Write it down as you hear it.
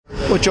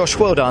Well, Josh,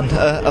 well done.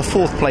 A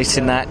fourth place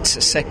in that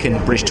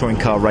second British Touring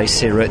Car race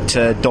here at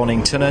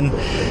Donington. And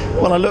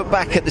when I look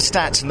back at the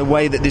stats and the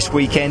way that this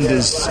weekend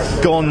has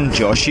gone,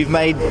 Josh, you've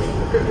made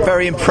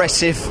very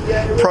impressive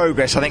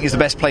progress, I think is the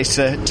best place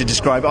to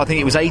describe it. I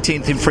think it was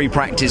 18th in free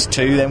practice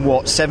 2, then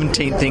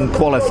 17th in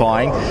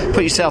qualifying.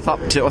 Put yourself up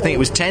to, I think it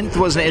was 10th,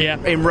 wasn't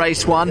it, in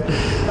race 1?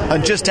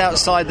 And just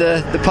outside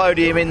the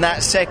podium in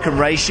that second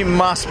race, you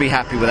must be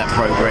happy with that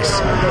progress.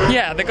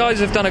 Yeah, the guys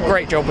have done a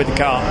great job with the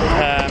car.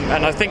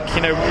 And I think,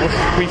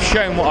 we've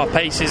shown what our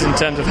pace is in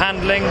terms of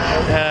handling.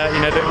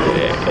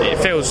 It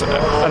feels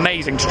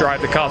amazing to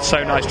drive. The car's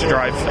so nice to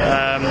drive.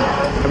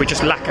 We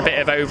just lack a bit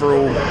of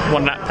overall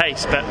one-lap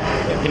pace. But,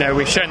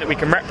 we've shown that we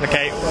can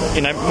replicate.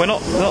 We're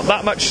not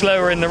that much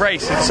slower in the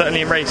race,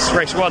 certainly in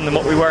race 1, than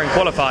what we were in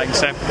qualifying.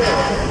 So,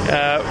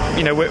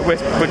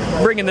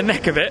 we're bringing the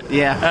neck of it.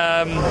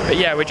 Yeah. But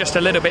yeah, we're just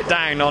a little bit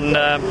down on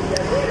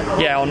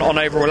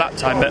overall lap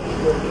time. But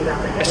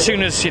as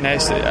soon as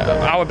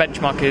our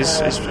benchmark is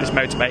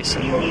Motorbase,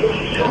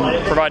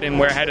 and providing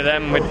we're ahead of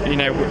them,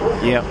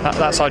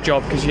 that's our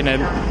job, because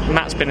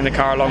Matt's been in the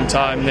car a long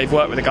time, they've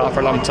worked with the car for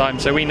a long time,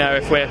 so we know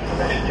if we're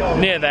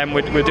near them,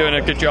 we're doing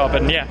a good job.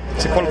 And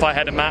to qualify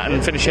ahead of Matt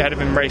and finish ahead of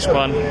him race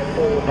 1,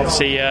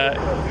 obviously he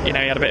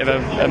had a bit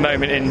of a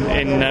moment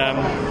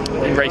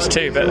in race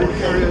 2, but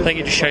I think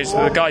it just shows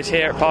that the guys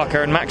here at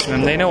Parker and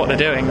Maximum, they know what they're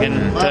doing.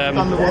 And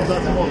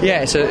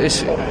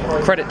it's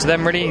credit to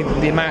them, really.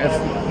 The amount of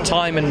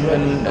time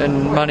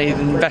and money and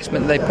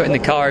investment they put in the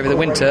car over the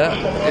winter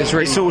is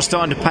really... It's all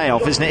starting to pay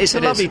off, isn't it? It's a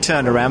lovely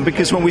turnaround,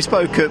 because when we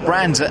spoke at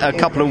Brands a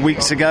couple of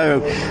weeks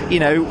ago,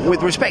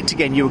 with respect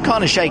again, you were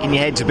kind of shaking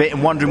your heads a bit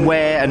and wondering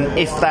where and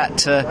if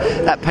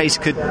that pace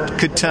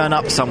could turn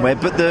up somewhere.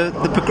 But the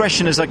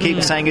progression, as I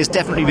keep saying, has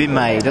definitely been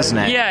made, hasn't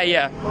it?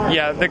 Yeah.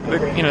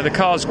 The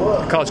car's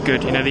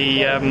good.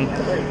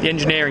 The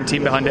engineering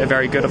team behind it are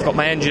very good. I've got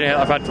my engineer that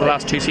I've had for the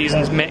last 2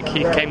 seasons, Mick.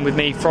 He came with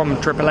me from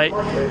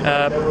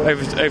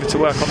 888 over to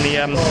work on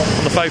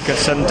the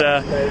Focus, and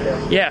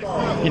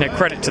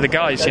credit to the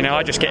guys.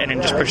 I just get in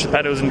and just push the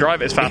pedals and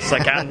drive it as fast as I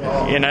can.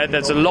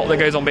 There's a lot that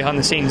goes on behind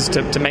the scenes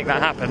to make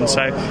that happen.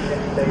 So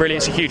really,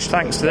 it's a huge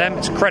thanks to them.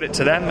 It's a credit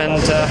to them,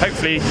 and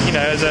hopefully,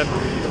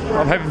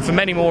 I'm hoping for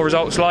many more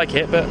results like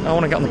it, but I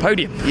want to get on the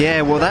podium.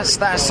 Yeah, well,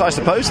 that's I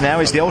suppose now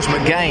is the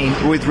ultimate gain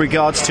with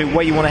regards to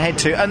where you want to head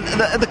to, and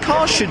the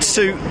car should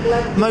suit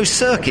most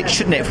circuits,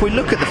 shouldn't it? If we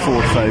look at the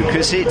Ford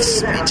Focus,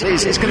 it's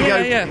going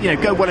to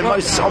go well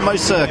on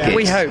most circuits.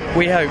 We hope.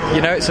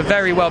 It's a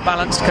very well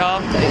balanced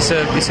car. It's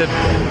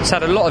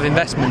had a lot of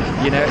investment.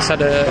 It's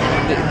had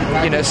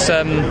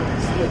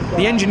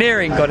the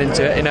engineering got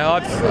into it.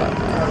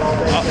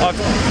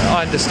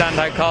 I understand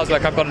how cars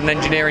work. I've got an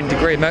engineering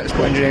degree, a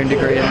motorsport engineering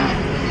degree, and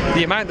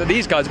the amount that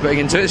these guys are putting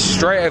into it is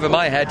straight over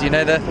my head.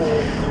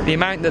 The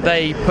amount that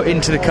they put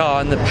into the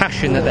car and the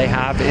passion that they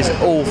have is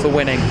all for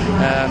winning.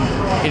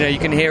 You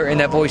can hear it in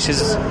their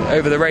voices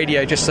over the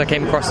radio just as I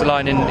came across the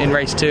line in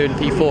race 2 and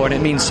P4, and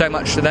it means so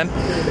much to them.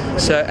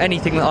 So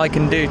anything that I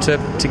can do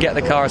to get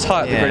the car as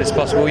high up the grid as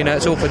possible,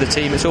 it's all for the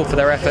team, it's all for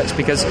their efforts,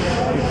 because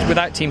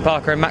without Team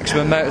Parker and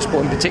Maximum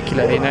Motorsport in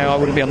particular, I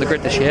wouldn't be on the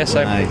grid this year.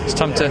 So it's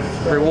time to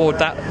reward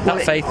that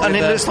faith. And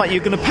it looks like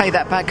you're going to pay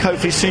that back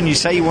hopefully soon. You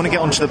say you want to get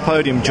onto the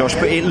podium, Josh,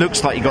 but it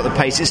looks like you got the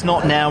pace. It's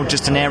not now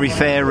just an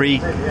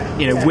airy-fairy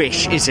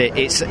wish, is it?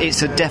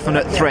 It's a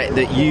definite threat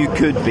that you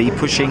could be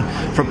pushing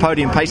for a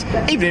podium pace.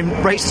 Even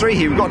in race 3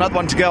 here, we've got another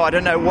one to go. I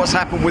don't know what's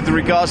happened with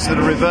regards to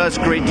the reverse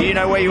grid. Do you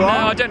know where you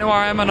are? No, I don't know where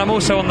I am, and I'm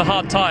also on the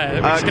hard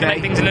tyre, which is going to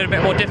make things a little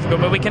bit more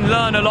difficult, but we can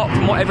learn a lot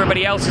from what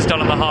everybody else has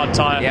done on the hard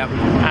tyre.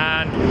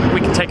 And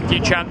we can take a few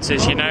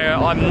chances.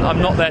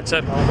 I'm not there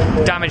to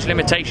damage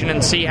limitation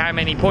and see how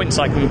many points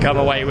I can come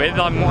away with.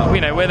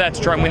 We're there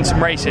to try and win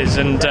some races,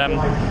 and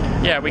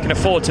we can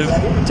afford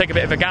to take a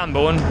bit of a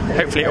gamble, and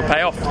hopefully it'll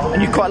pay off.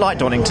 And you quite like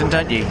Donington,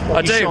 don't you?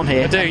 I do.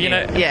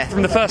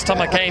 From the first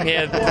time I came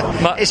here,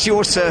 it's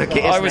your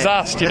circuit. I was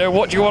asked,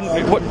 what do you want?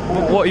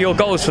 What are your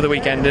goals for the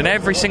weekend? And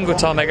every single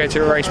time I go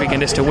to a race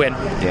weekend is to win.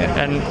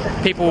 And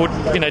people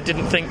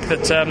didn't think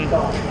that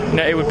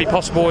it would be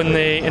possible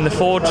in the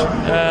Ford,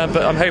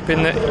 but I'm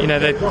hoping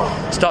that they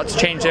start to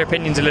change their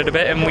opinions a little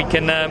bit, and we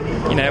can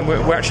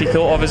we're actually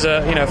thought of as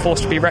a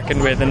force to be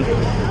reckoned with,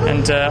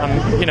 and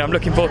I'm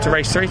looking forward to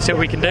race 3 to see what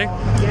we can do.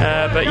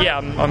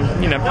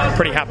 I'm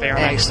pretty happy.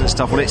 Excellent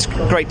stuff. Well, it's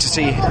great to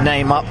see your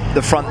name up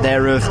the front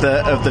there of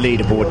the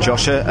leaderboard,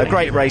 Josh. A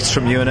great race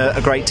from you and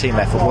a great team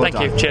effort. Well done.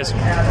 Thank you. Cheers.